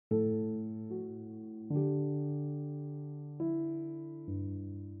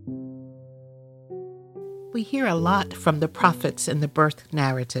We hear a lot from the prophets in the birth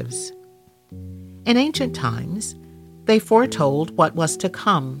narratives. In ancient times, they foretold what was to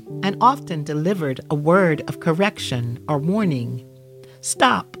come and often delivered a word of correction or warning.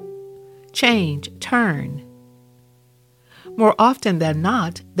 Stop, change, turn. More often than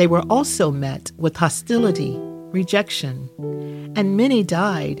not, they were also met with hostility, rejection, and many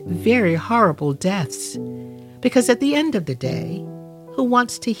died very horrible deaths, because at the end of the day, who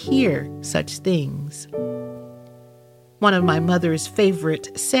wants to hear such things? One of my mother's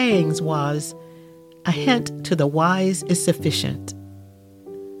favorite sayings was, "A hint to the wise is sufficient."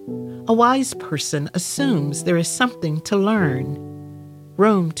 A wise person assumes there is something to learn,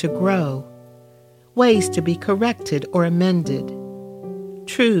 room to grow, ways to be corrected or amended,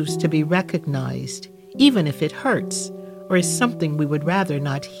 truths to be recognized, even if it hurts or is something we would rather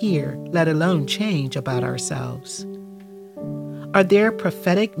not hear, let alone change about ourselves. Are there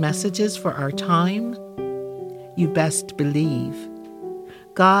prophetic messages for our time? You best believe.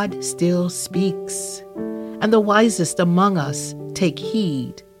 God still speaks, and the wisest among us take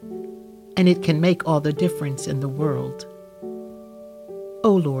heed, and it can make all the difference in the world.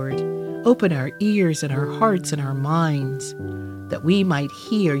 O Lord, open our ears and our hearts and our minds, that we might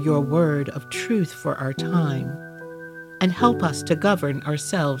hear your word of truth for our time, and help us to govern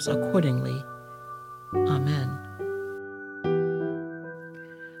ourselves accordingly. Amen.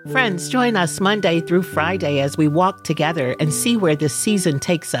 Friends, join us Monday through Friday as we walk together and see where this season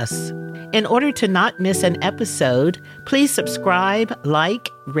takes us. In order to not miss an episode, please subscribe, like,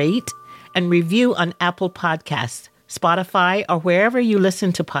 rate, and review on Apple Podcasts, Spotify, or wherever you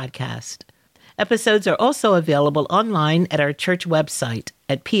listen to podcasts. Episodes are also available online at our church website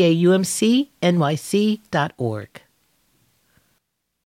at paumcnyc.org.